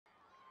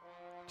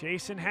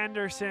Jason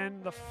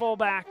Henderson, the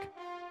fullback.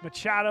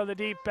 Machado, the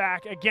deep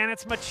back. Again,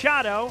 it's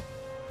Machado.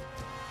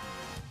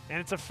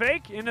 And it's a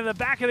fake into the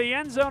back of the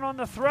end zone on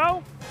the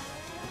throw.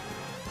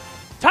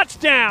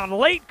 Touchdown.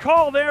 Late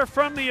call there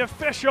from the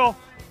official.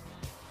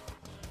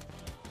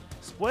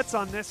 Splits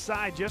on this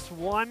side, just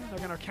one.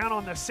 They're going to count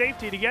on the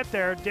safety to get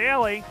there.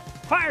 Daly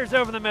fires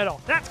over the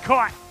middle. That's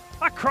caught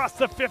across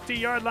the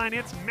 50-yard line.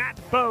 It's Matt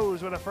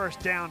Bowes with a first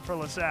down for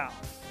LaSalle.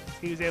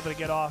 He was able to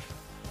get off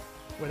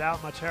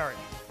without much hurry.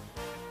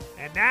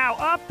 And now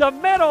up the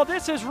middle.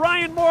 This is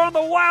Ryan Moore on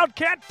the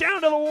Wildcat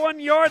down to the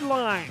 1-yard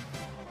line.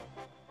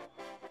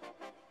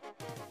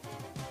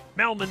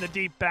 Melman, the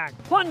deep back,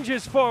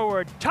 plunges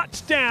forward.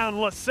 Touchdown,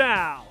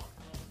 LaSalle.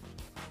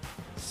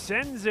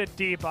 Sends it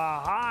deep, a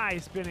high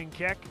spinning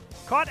kick.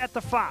 Caught at the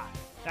 5.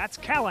 That's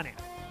Callahan.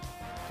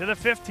 To the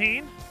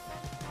 15.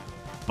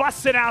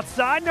 Busts it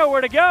outside,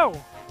 nowhere to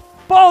go.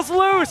 Ball's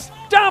loose.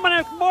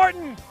 Dominic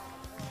Martin.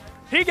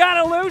 He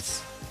got it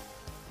loose.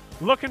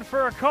 Looking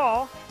for a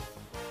call.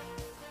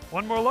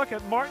 One more look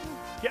at Martin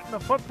getting the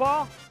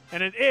football,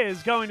 and it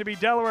is going to be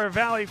Delaware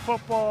Valley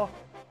football.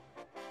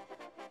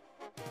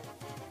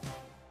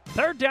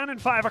 3rd down and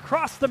 5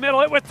 across the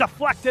middle. It was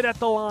deflected at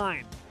the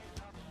line.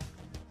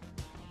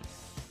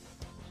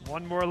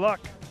 One more look.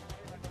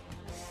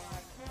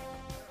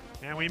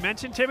 And we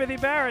mentioned Timothy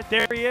Barrett.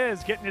 There he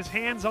is, getting his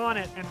hands on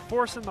it and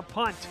forcing the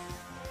punt.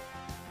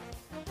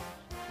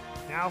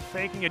 Now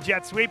faking a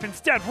jet sweep,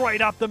 instead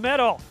right up the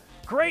middle.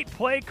 Great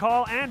play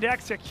call and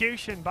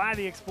execution by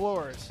the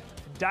Explorers.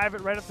 Dive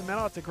it right up the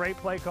middle. It's a great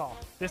play call.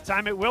 This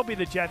time it will be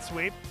the jet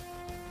sweep.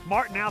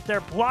 Martin out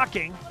there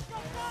blocking.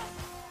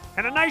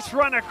 And a nice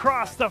run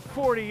across the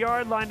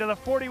 40-yard line to the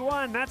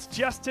 41. That's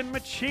Justin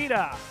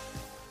Machida.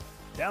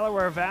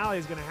 Delaware Valley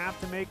is going to have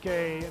to make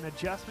an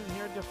adjustment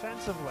here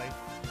defensively.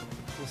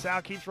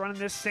 LaSalle keeps running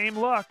this same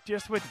look,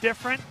 just with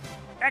different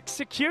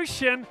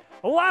execution.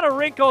 A lot of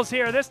wrinkles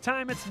here. This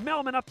time it's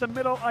Melman up the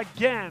middle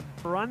again.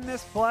 Run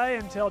this play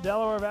until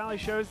Delaware Valley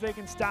shows they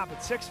can stop it.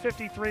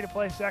 6:53 to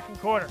play second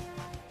quarter.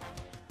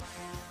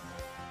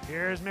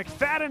 Here's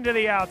McFadden to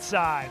the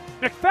outside.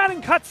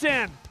 McFadden cuts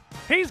in.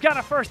 He's got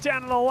a first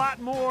down and a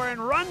lot more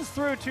and runs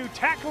through 2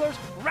 tacklers,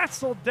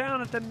 wrestled down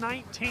at the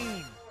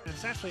 19. And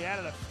essentially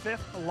added a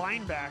 5th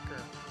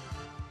linebacker.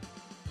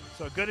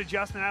 So a good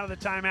adjustment out of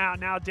the timeout.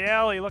 Now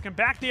Daly looking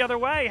back the other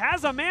way,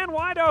 has a man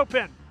wide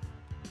open.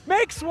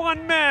 Makes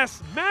one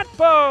miss. Matt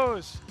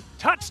Bowes.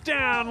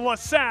 Touchdown,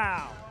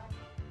 LaSalle.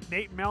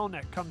 Nate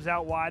Melnick comes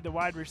out wide, the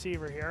wide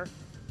receiver here.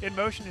 In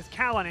motion is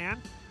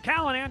Callahan.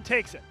 Callahan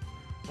takes it.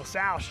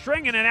 LaSalle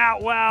stringing it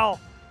out well.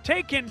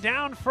 Taken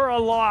down for a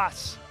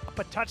loss. Up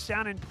a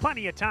touchdown in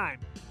plenty of time.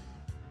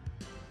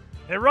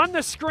 They run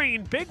the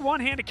screen. Big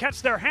one-handed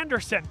catch there,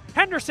 Henderson.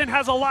 Henderson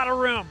has a lot of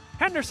room.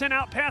 Henderson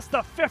out past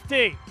the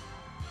 50.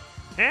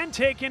 And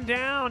taken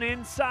down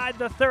inside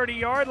the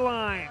 30-yard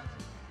line.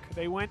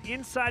 They went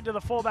inside to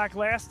the fullback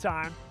last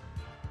time.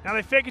 Now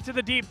they fake it to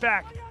the deep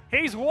back.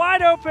 He's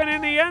wide open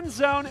in the end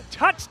zone.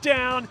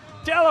 Touchdown,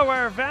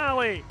 Delaware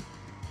Valley.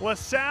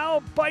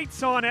 LaSalle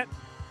bites on it.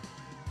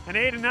 And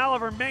Aiden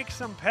Oliver makes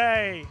them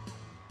pay.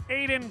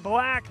 Aiden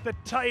Black, the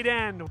tight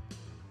end.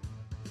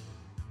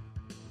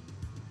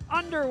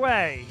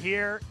 Underway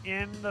here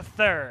in the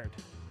 3rd.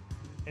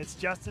 It's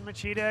Justin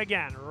Machida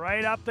again,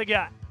 right up the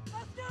gut.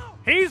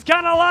 He's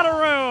got a lot of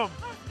room.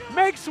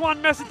 Makes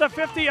one miss at the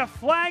 50. A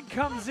flag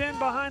comes in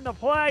behind the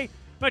play.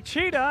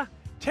 Machida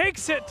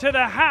takes it to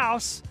the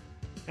house,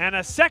 and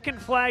a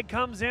second flag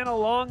comes in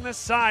along the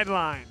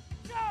sideline.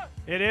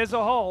 It is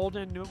a hold,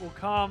 and it will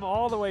come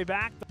all the way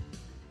back.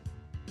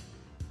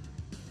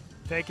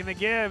 Taking the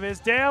give is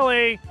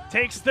Daly.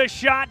 Takes the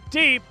shot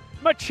deep.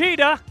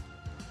 Machida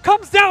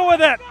comes down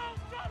with it.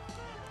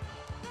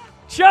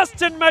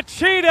 Justin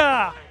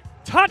Machida.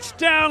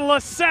 Touchdown,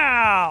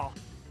 LaSalle.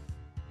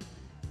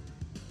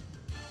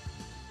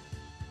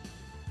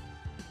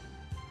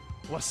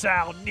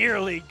 LaSalle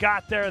nearly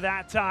got there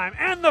that time,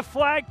 and the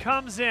flag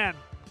comes in.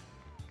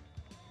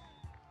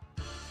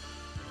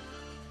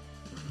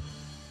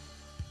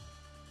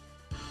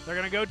 They're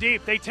going to go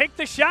deep. They take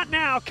the shot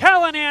now.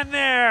 Callahan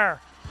there.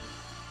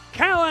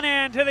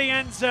 Callahan to the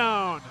end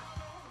zone.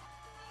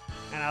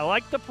 And I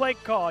like the play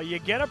call. You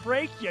get a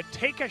break, you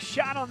take a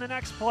shot on the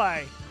next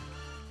play.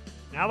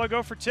 Now they'll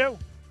go for 2.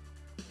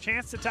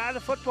 Chance to tie the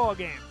football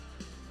game.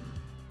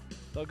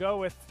 They'll go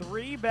with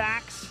 3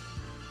 backs.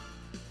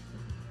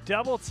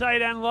 Double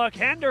tight end look.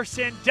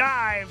 Henderson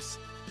dives.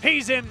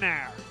 He's in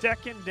there.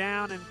 2nd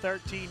down and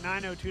 13.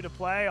 9:02 to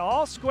play.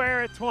 All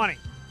square at 20.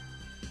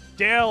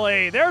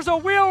 Daly. There's a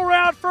wheel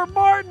route for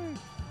Martin.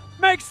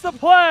 Makes the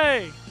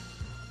play.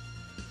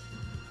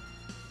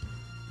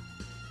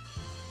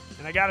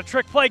 And I got a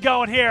trick play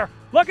going here.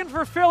 Looking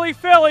for Philly.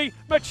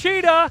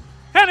 Machida.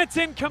 And it's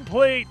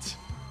incomplete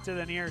to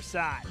the near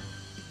side.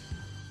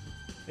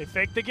 They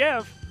fake the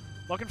give.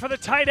 Looking for the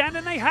tight end,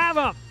 and they have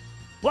him.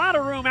 A lot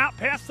of room out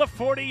past the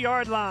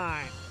 40-yard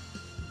line.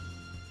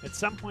 At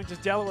some point, does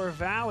Delaware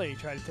Valley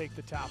try to take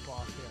the top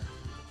off here?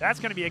 That's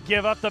going to be a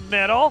give up the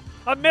middle.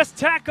 A missed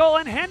tackle,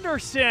 and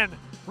Henderson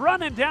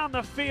running down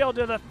the field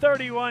to the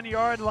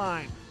 31-yard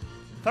line.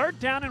 3rd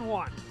down and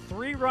 1.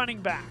 3 running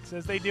backs,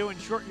 as they do in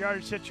short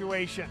yardage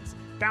situations.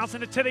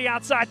 Bouncing it to the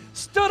outside,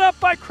 stood up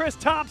by Chris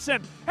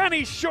Thompson, and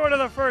he's short of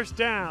the 1st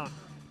down.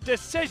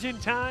 Decision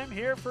time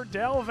here for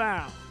Del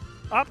Val.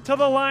 Up to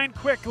the line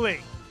quickly.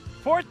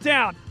 4th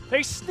down,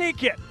 they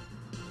sneak it.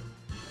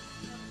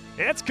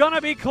 It's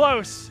gonna be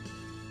close.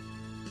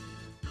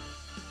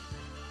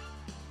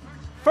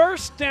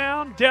 1st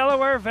down,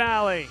 Delaware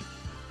Valley.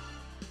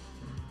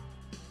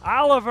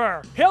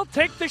 Oliver, he'll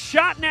take the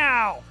shot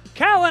now.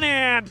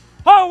 Callanan,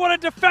 oh, what a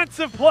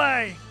defensive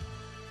play.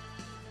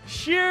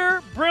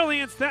 Sheer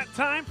brilliance that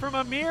time from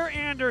Amir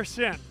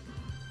Anderson.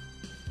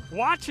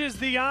 Watches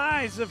the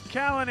eyes of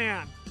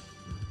Callanan.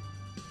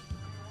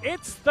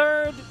 It's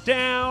 3rd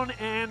down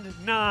and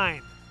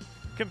 9.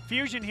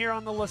 Confusion here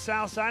on the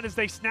LaSalle side as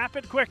they snap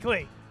it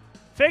quickly.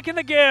 Faking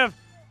the give.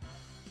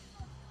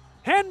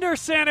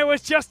 Henderson, it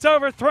was just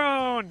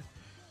overthrown.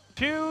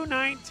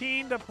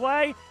 2:19 to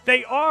play.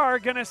 They are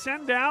going to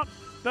send out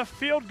the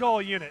field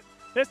goal unit.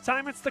 This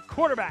time it's the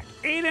quarterback,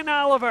 Aiden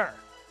Oliver,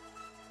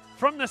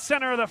 from the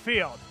center of the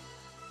field.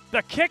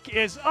 The kick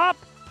is up,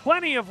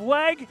 plenty of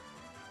leg,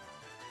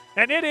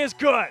 and it is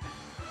good.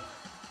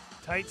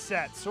 Tight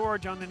set,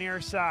 Sorge on the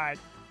near side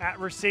at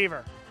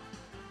receiver.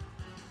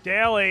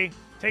 Daly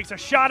takes a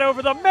shot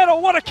over the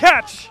middle. What a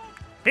catch!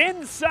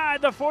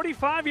 Inside the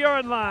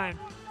 45-yard line.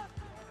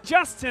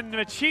 Justin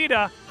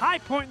Machida, high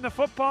point in the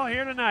football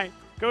here tonight.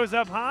 Goes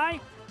up high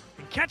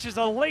and catches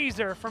a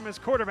laser from his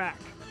quarterback.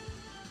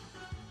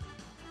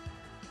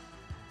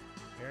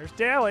 Here's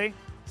Daly.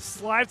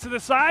 Slides to the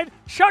side,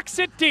 chucks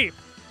it deep.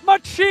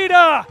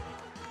 Machida!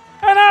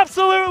 An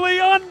absolutely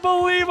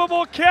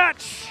unbelievable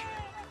catch.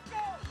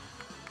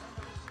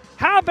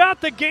 How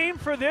about the game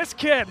for this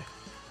kid?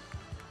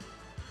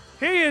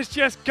 He is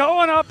just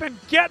going up and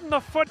getting the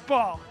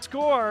football.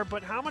 Score,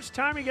 but how much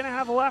time are you going to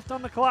have left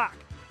on the clock?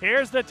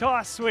 Here's the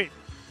toss sweep.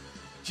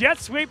 Jet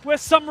sweep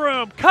with some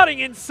room, cutting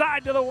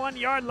inside to the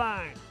 1-yard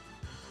line.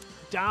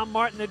 Dom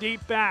Martin, the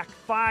deep back.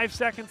 5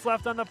 seconds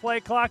left on the play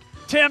clock.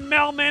 Tim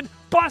Melman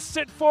busts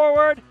it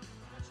forward.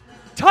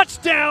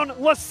 Touchdown,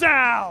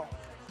 LaSalle.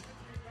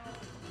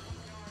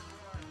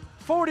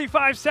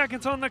 45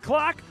 seconds on the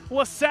clock.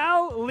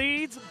 LaSalle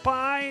leads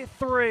by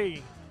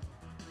 3.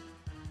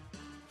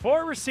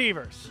 4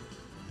 receivers.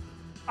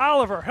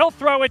 Oliver, he'll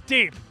throw it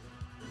deep.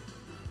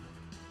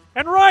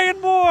 And Ryan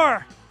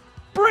Moore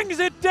brings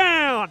it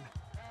down.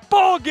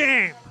 Ball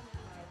game.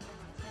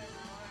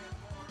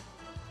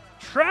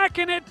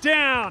 Tracking it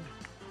down.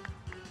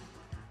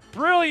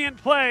 Brilliant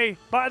play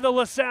by the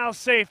LaSalle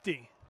safety.